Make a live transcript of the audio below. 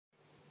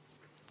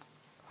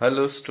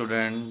Hello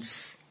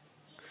students,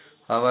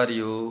 how are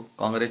you?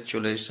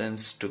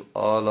 Congratulations to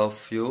all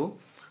of you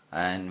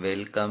and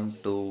welcome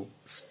to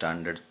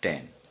Standard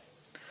 10.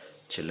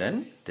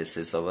 Children, this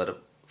is our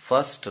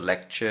first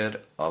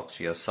lecture of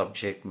your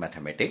subject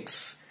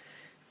mathematics.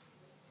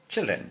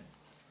 Children,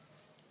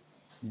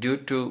 due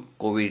to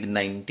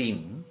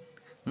COVID-19,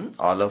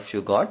 all of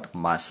you got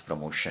mass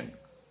promotion.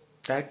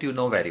 That you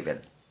know very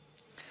well.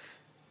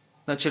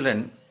 Now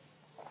children,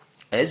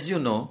 as you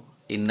know,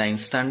 in 9th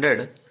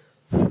standard,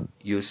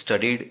 you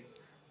studied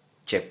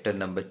chapter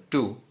number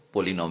 2,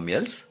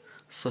 polynomials.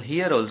 So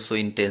here also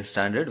in 10th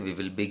standard we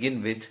will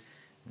begin with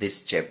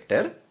this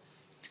chapter.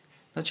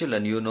 Now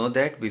children, you know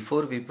that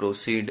before we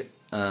proceed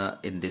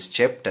in this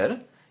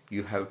chapter,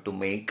 you have to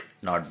make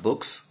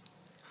notebooks.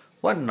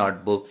 One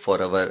notebook for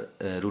our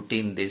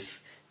routine this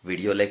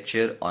video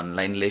lecture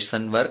online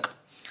lesson work,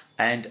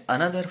 and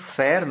another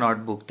fair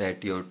notebook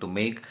that you have to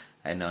make,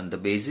 and on the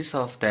basis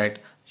of that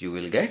you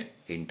will get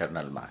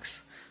internal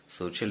marks.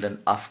 So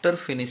children, after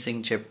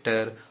finishing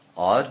chapter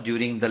or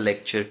during the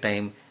lecture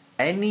time,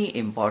 any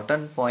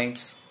important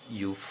points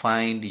you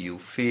find, you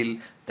feel,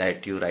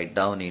 that you write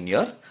down in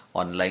your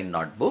online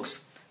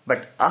notebooks,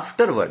 but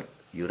afterward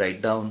you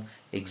write down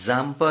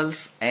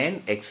examples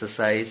and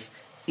exercise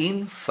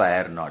in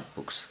fair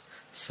notebooks.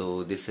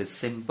 So this is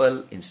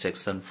simple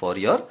instruction for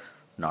your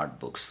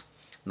notebooks.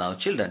 Now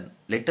children,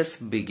 let us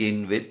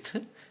begin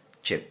with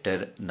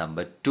chapter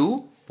number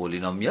 2,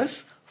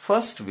 polynomials.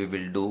 First we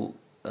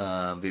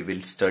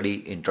will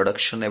study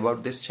introduction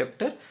about this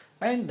chapter,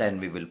 and then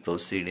we will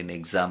proceed in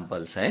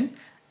examples and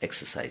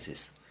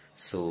exercises.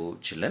 So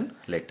children,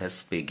 let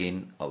us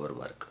begin our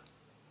work.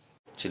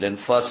 Children,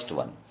 first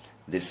one,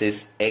 this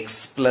is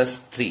x plus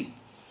 3.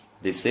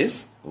 This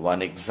is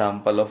one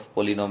example of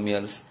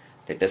polynomials.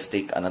 Let us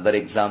take another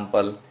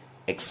example,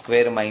 x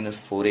square minus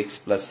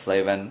 4x plus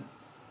 7.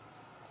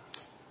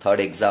 Third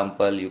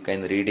example, you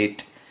can read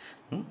it,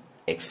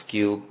 x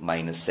cube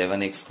minus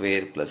 7x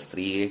square plus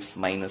 3x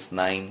minus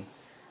 9.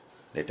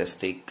 Let us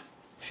take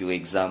few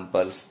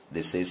examples.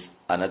 This is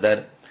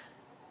another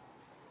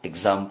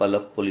example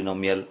of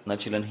polynomial. Now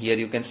children, here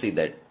you can see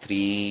that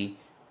 3,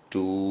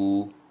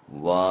 2,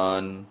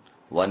 1,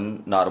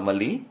 1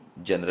 normally,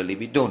 generally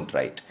we don't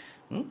write.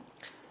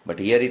 But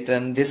here it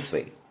runs this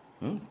way.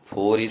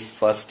 4 is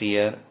first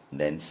here,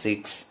 then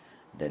 6,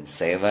 then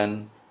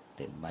 7,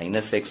 then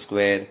minus x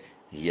square.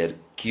 Here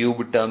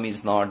cube term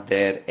is not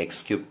there,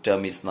 x cube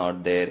term is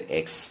not there,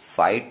 x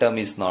 5 term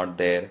is not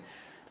there,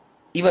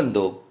 even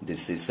though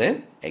this is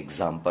an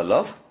example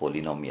of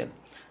polynomial.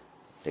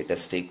 Let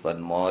us take one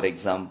more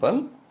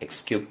example,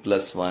 x cube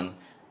plus 1.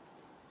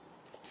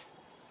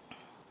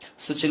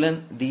 So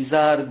children, these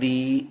are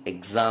the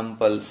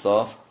examples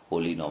of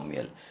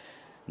polynomial.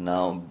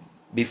 Now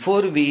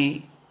before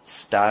we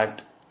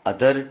start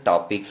other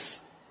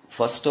topics,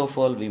 first of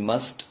all we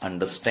must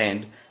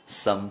understand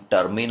some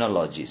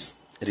terminologies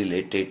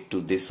related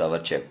to this our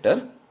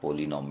chapter,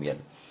 polynomial.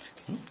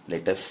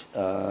 Let us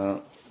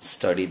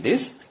study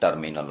this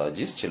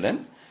terminologies,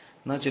 children.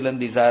 Now children,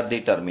 these are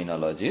the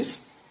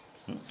terminologies.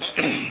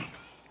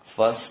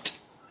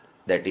 First,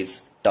 that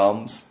is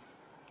terms.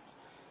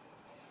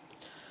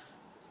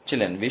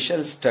 Children, we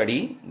shall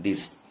study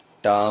these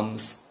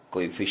terms,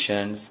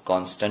 coefficients,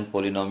 constant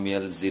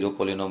polynomial, zero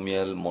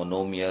polynomial,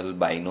 monomial,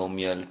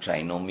 binomial,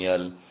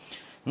 trinomial.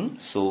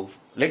 So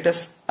let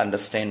us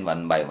understand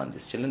one by one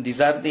this, children.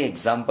 These are the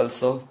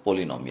examples of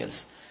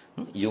polynomials.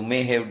 You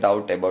may have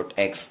doubt about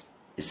x.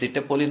 Is it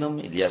a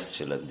polynomial? Yes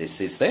children, this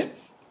is a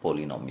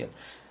polynomial.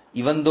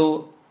 Even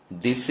though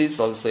this is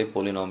also a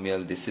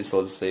polynomial, this is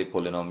also a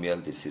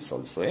polynomial, this is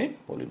also a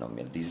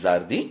polynomial. These are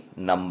the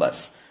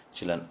numbers.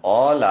 Children,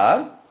 all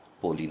are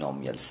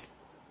polynomials.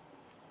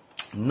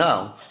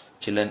 Now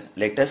children,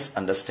 let us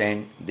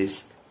understand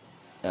this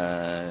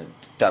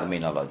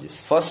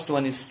terminologies. First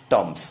one is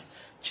terms.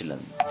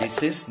 Children,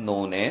 this is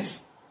known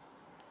as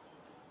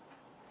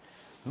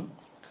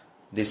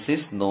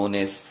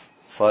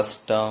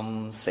first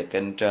term,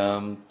 second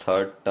term,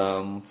 third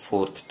term,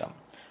 fourth term.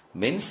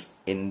 Means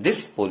in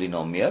this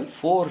polynomial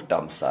 4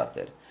 terms are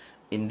there.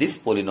 In this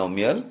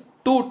polynomial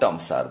 2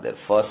 terms are there,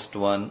 first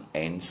one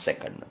and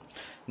second one.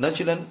 Now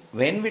children,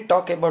 when we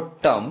talk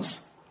about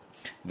terms,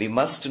 we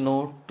must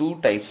know 2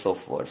 types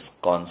of words,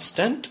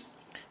 constant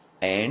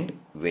and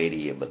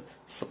variable.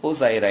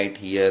 Suppose I write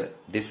here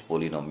this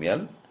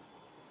polynomial,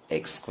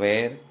 x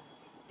square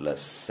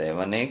plus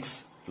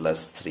 7x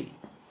plus 3.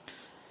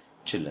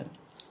 Children,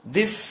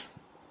 this,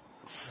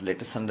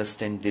 let us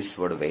understand this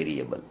word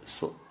variable.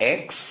 So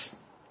x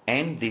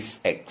and this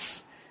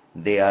x,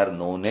 they are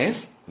known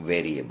as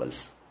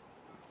variables.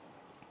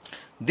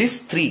 This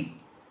 3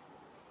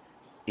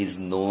 is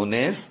known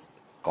as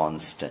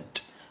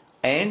constant,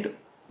 and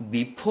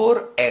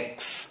before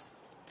x,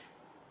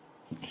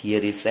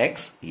 here is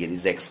x, here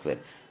is x square.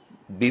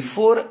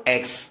 Before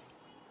x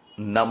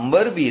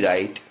number we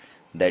write,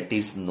 that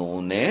is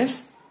known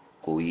as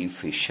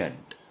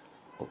coefficient.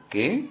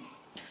 Okay.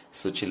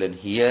 So children,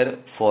 here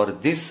for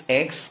this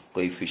x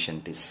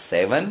coefficient is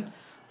 7,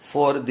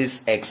 for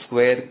this x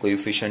square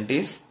coefficient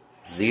is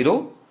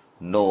 0?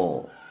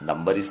 No,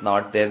 number is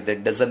not there.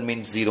 That doesn't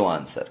mean 0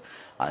 answer.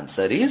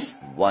 Answer is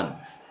 1.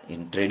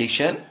 In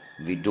tradition,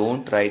 we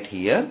don't write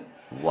here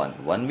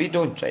 1. 1 we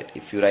don't write.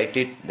 If you write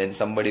it, then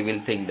somebody will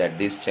think that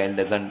this child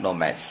doesn't know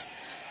maths.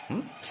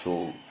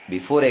 So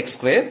before x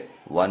square,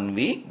 1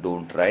 we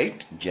don't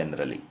write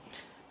generally.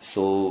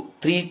 So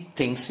three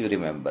things you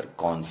remember: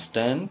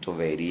 constant,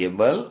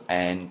 variable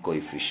and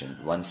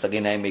coefficient. Once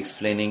again I am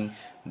explaining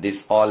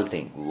this all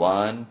thing.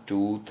 1,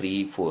 2,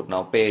 3, 4.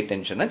 Now pay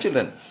attention,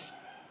 children.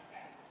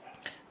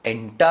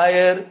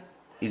 Entire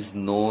is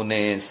known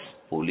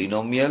as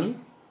polynomial.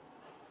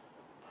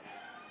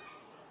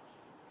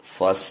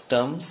 First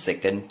term,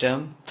 second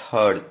term,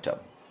 third term.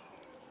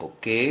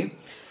 Okay.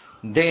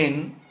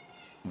 Then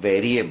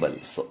variable.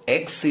 So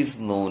x is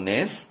known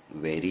as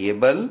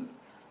variable.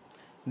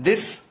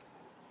 This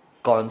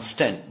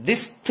constant,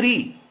 this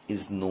 3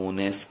 is known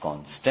as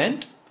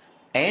constant,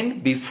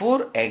 and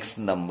before x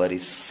number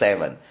is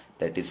 7,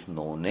 that is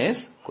known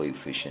as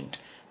coefficient.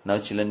 Now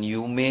children,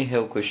 you may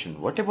have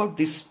question, what about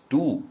this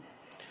 2?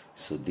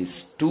 So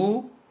this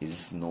 2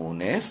 is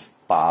known as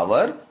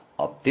power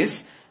of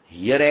this.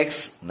 Here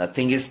x,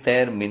 nothing is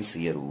there, means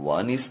here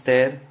 1 is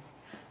there.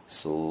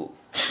 So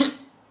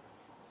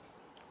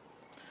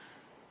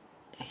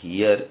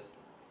here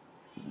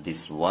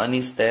this 1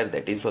 is there,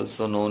 that is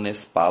also known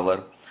as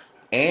power,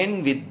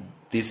 and with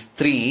this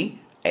 3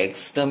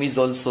 x term is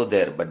also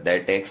there, but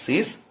that x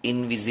is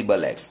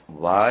invisible x.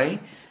 Why?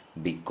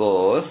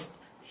 Because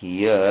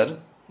here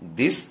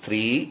this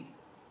 3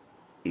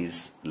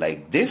 is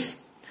like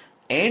this,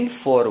 and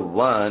for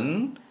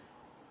 1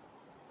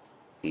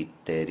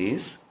 there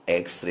is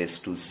x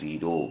raised to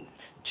 0.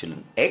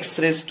 Children, x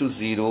raised to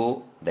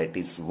 0, that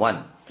is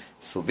 1.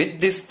 So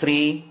with this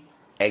 3,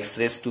 x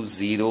raised to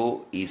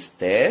 0 is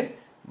there,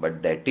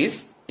 but that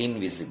is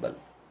invisible.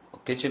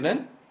 Okay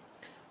children.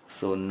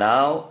 So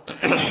now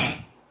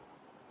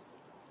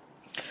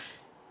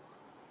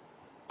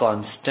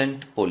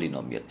constant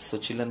polynomial. So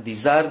children,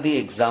 these are the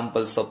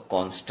examples of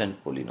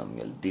constant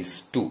polynomial.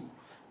 These two,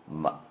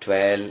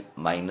 12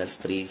 minus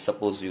 3.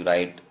 Suppose you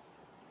write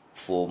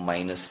 4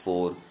 minus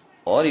 4,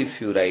 or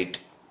if you write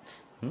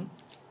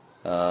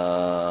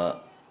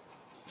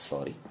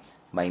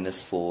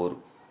minus 4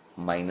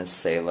 minus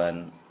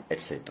 7,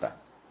 etc.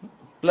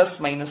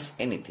 Plus minus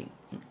anything,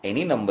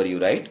 any number you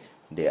write,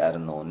 they are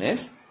known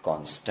as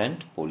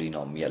constant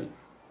polynomial.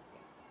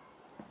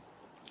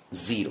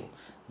 0,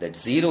 that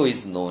 0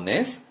 is known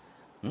as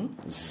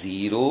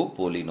 0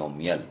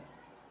 polynomial.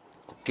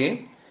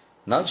 Okay.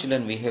 Now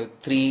children, we have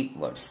three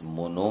words: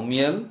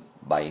 monomial,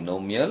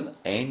 binomial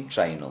and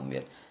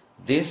trinomial.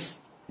 This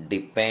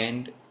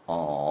depend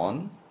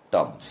on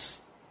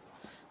terms.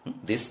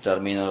 This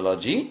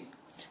terminology,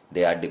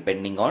 they are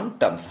depending on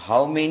terms.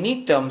 How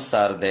many terms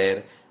are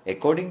there?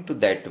 According to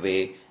that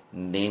way,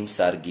 names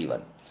are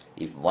given.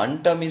 If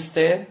one term is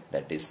there,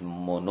 that is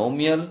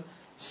monomial.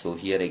 So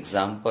here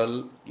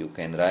example, you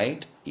can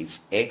write, if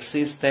x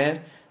is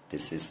there,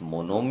 this is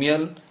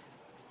monomial.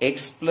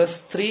 X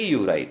plus 3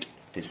 you write,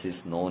 this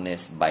is known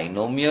as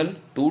binomial.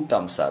 Two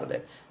terms are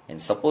there.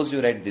 And suppose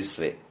you write this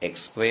way,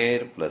 x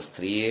square plus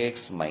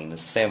 3x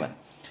minus 7.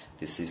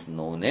 This is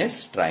known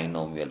as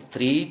trinomial.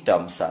 Three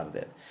terms are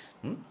there.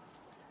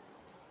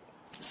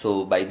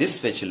 So by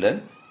this way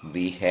children,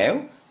 we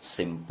have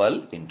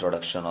simple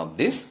introduction of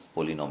these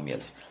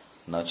polynomials.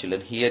 Now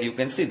children, here you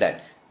can see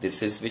that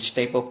this is which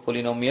type of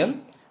polynomial?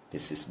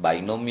 This is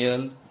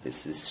binomial,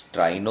 this is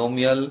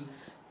trinomial,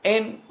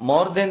 and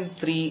more than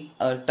three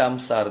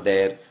terms are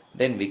there,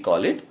 then we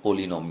call it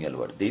polynomial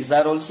word. These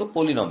are also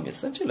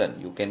polynomials. Children,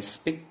 you can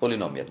speak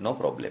polynomial, no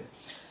problem.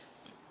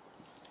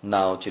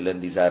 Now children,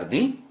 these are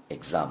the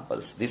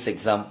examples. This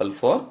example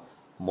for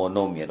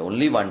monomial,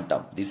 only one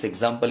term. This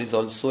example is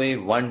also a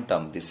one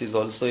term. This is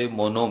also a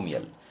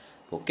monomial.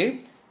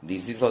 Okay.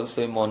 This is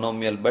also a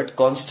monomial but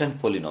constant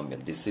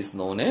polynomial. This is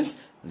known as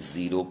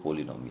 0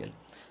 polynomial.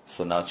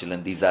 So now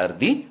children, these are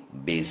the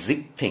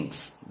basic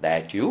things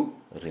that you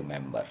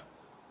remember.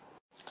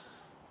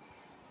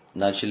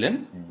 Now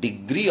children,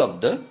 degree of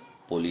the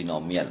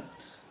polynomial.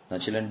 Now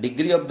children,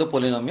 degree of the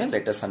polynomial,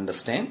 let us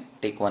understand.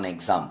 Take one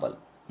example.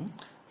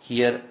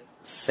 Here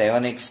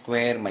 7x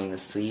square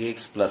minus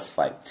 3x plus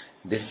 5.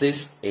 This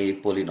is a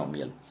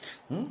polynomial.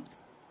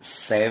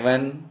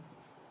 7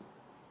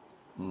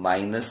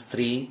 minus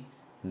 3,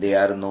 they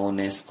are known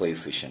as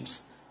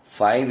coefficients.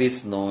 5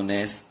 is known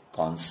as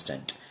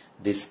constant.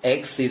 This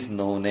x is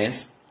known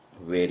as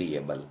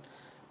variable.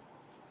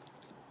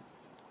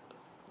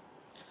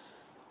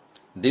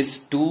 This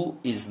 2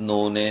 is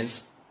known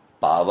as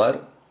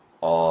power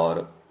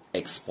or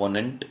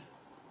exponent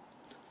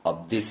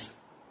of this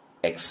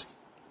x.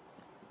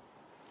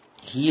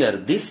 Here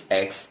this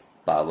x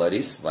power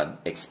is 1,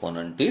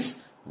 exponent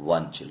is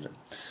 1 children.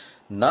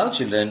 Now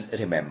children,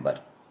 remember,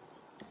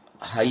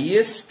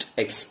 highest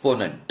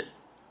exponent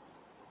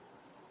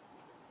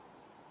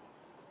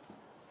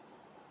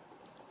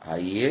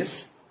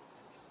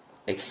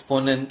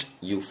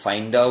you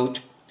find out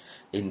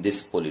in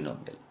this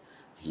polynomial.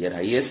 Here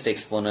highest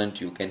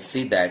exponent you can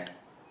see that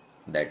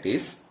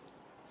is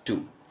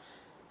 2.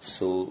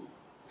 So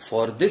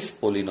for this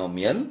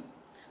polynomial,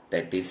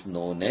 that is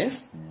known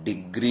as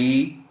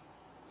degree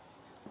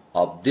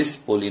of this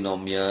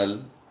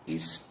polynomial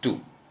is 2.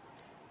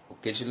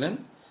 Okay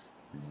children,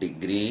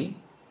 degree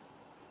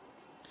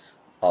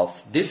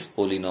of this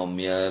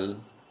polynomial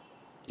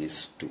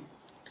is 2.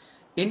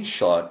 In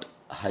short,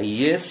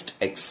 highest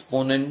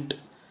exponent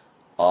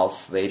of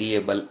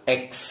variable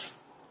x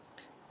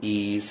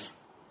is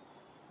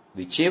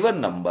whichever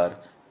number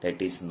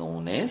that is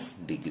known as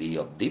degree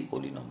of the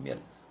polynomial.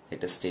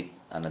 Let us take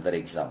another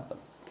example.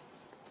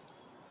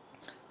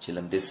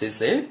 Children, this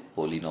is a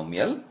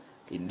polynomial.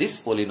 In this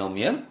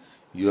polynomial,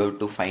 you have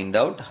to find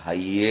out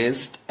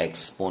highest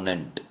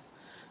exponent.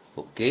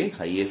 Okay,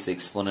 highest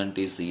exponent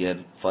is here.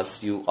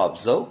 First you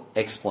observe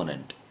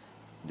exponent.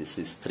 This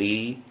is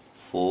 3,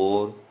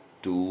 4,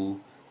 2.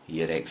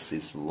 Here x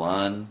is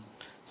 1.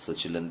 So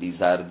children,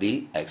 these are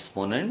the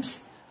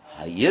exponents.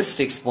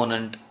 Highest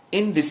exponent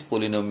in this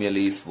polynomial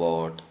is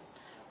what?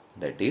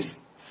 That is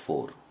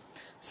 4.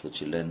 So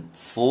children,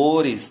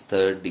 4 is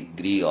the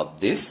degree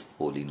of this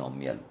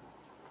polynomial.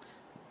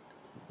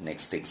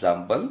 Next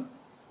example,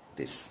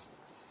 this.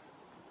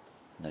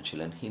 Now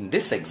children, in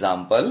this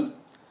example,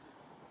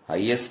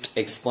 highest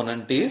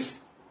exponent is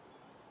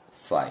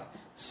 5.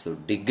 So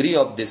degree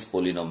of this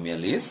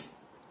polynomial is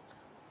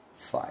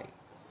 5.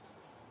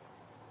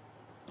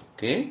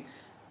 Okay,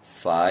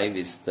 5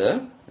 is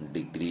the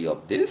degree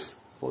of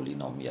this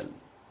polynomial.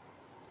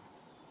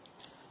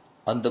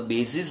 On the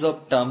basis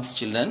of terms,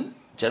 children,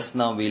 just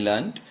now we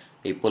learned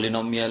a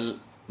polynomial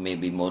may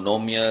be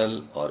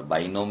monomial or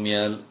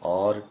binomial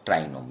or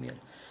trinomial.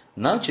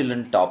 Now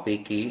children,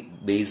 topic is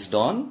based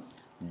on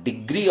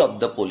degree of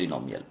the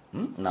polynomial.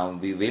 Now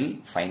we will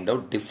find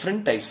out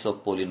different types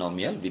of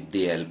polynomial with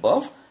the help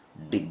of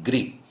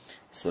degree.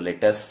 So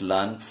let us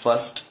learn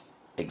first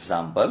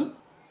example.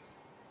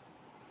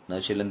 Now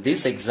children,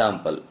 this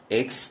example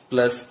x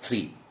plus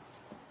 3,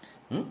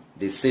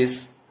 this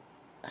is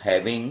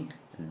having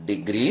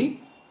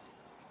degree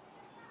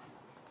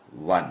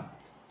 1.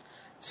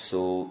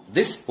 So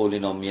this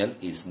polynomial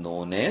is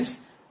known as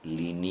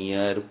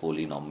linear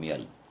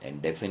polynomial,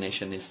 and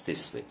definition is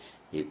this way.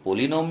 A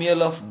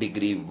polynomial of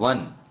degree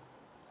 1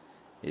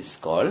 is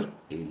called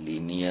a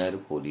linear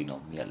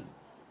polynomial.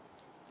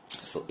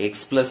 So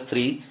x plus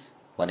 3,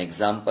 one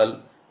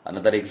example.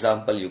 Another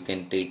example you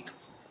can take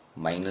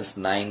minus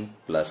 9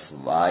 plus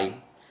y.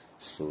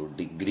 So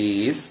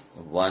degree is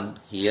 1.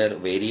 Here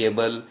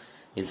variable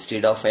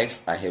instead of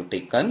x I have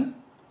taken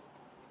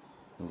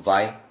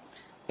y.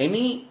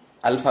 Any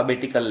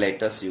alphabetical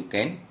letters you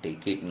can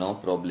take it, no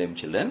problem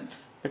children.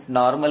 But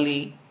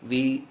normally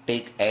we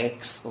take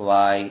x,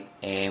 y,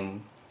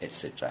 m,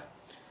 etc.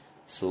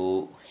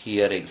 So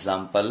here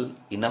example,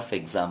 enough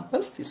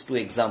examples. These 2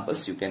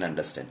 examples you can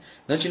understand.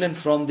 Now children,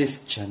 from this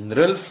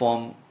general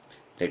form,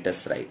 let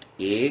us write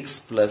ax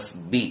plus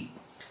b.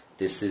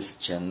 This is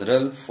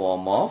general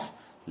form of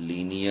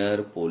linear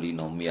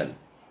polynomial.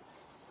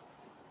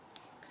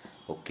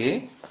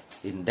 Okay,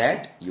 in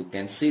that you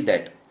can see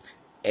that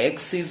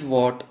x is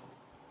what?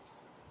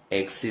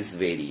 X is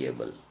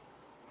variable,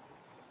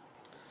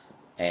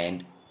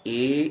 and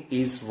a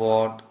is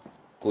what?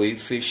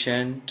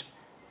 Coefficient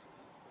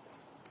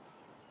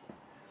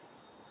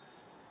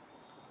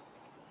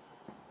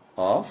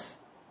of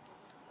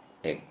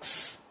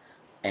x,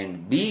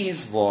 and b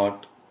is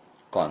what?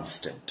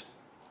 Constant.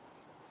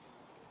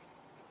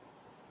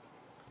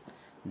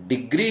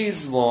 Degree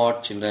is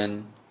what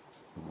children?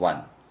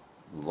 1.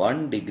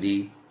 1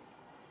 degree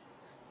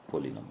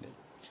polynomial.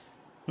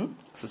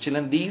 So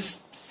children,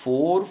 these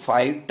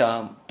 4-5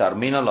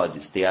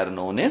 terminologies, they are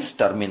known as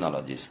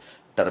terminologies.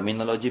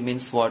 Terminology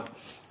means what?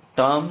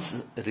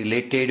 Terms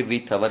related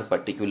with our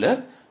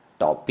particular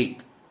topic.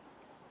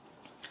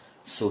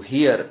 So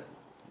here,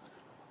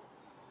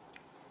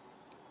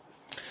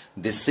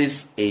 this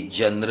is a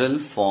general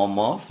form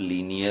of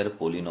linear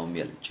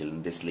polynomial.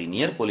 Children, this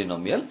linear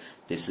polynomial,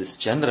 this is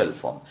general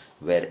form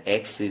where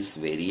x is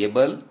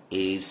variable,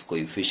 a is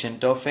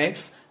coefficient of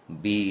x,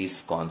 b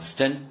is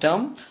constant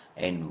term,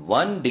 and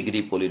 1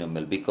 degree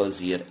polynomial, because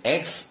here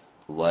x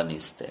 1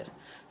 is there.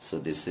 So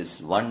this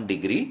is 1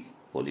 degree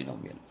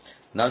polynomial.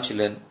 Now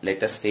children,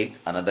 let us take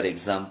another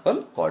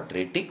example,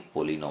 quadratic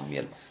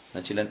polynomial.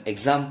 Now children,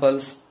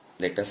 examples,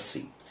 let us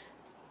see.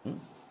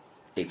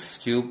 X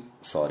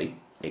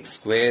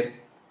square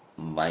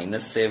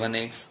minus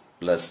 7x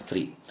plus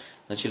 3.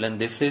 Now children,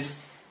 this is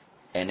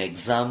an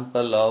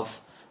example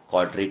of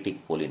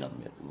quadratic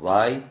polynomial.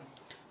 Why?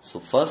 So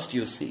first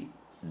you see,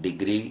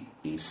 degree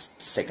is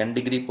second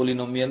degree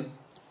polynomial,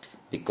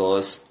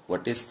 because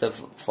what is the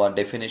for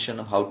definition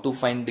of how to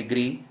find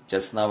degree?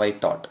 Just now I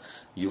taught.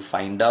 You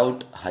find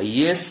out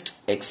highest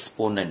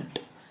exponent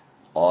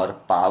or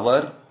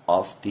power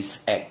of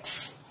this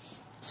x.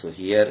 So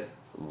here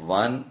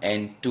 1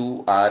 and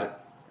 2 are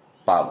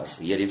powers.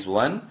 Here is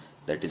 1,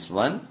 that is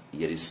 1,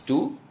 here is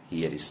 2,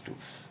 here is 2.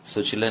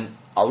 So children,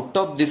 out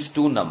of these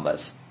 2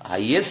 numbers,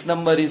 highest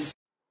number is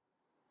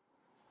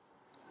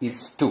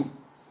is 2.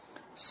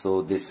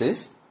 So this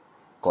is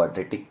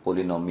quadratic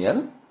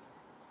polynomial.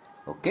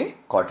 Okay,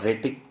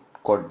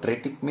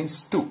 quadratic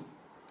means 2.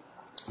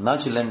 Now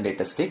children,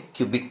 let us take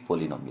cubic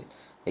polynomial.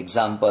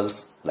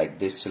 Examples like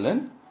this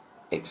children: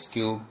 x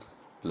cube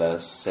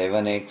plus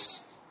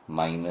 7x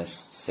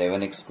minus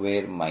 7x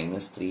square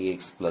minus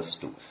 3x plus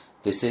 2.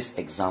 This is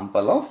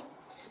example of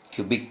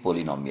cubic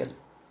polynomial.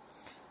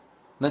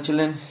 Now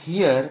children,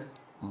 here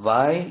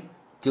why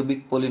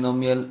cubic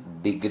polynomial?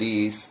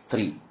 Degree is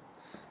 3.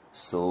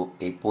 So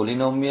a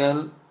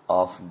polynomial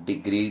of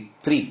degree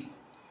 3,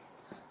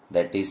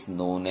 that is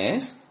known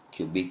as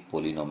cubic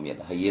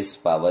polynomial.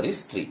 Highest power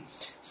is 3.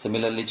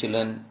 Similarly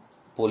children,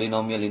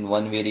 polynomial in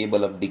one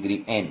variable of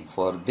degree n.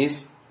 For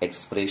this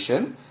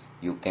expression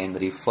you can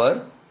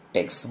refer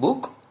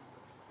textbook.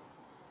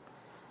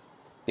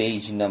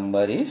 Page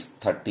number is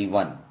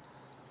 31.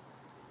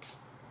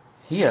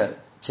 Here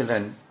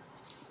children,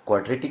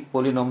 quadratic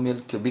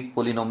polynomial, cubic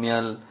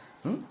polynomial,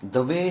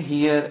 the way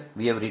here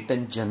we have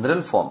written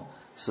general form.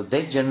 So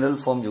that general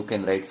form you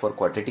can write for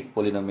quadratic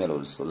polynomial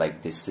also,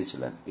 like this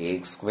children: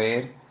 ax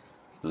square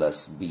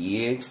plus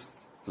bx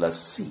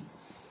plus c,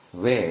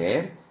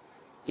 where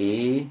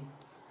a,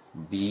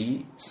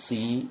 b,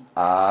 c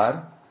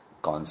are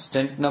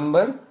constant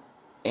number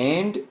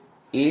and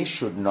a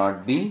should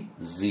not be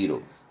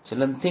 0.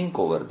 Children, think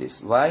over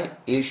this. Why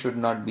a should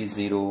not be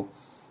 0?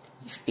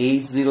 If a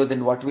is 0,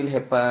 then what will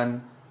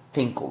happen?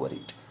 Think over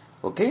it.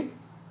 Okay.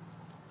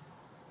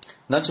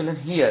 Now children,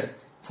 here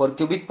for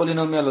cubic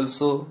polynomial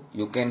also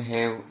you can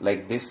have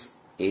like this: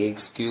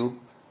 ax cube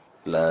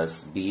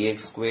plus bx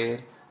square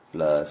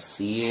plus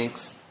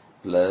cx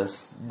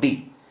plus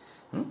d.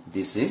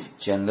 This is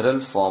general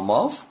form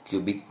of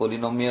cubic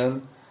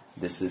polynomial.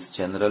 This is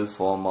general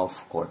form of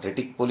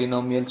quadratic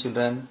polynomial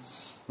children.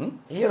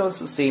 Here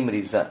also same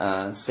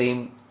reason,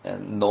 same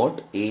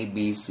note: a,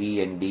 b,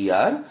 c and d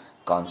are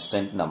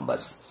constant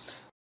numbers.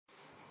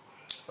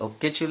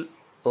 Okay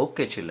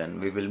children,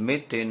 we will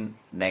meet in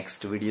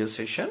next video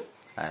session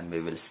and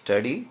we will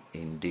study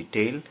in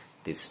detail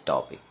this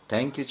topic.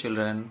 Thank you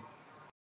children.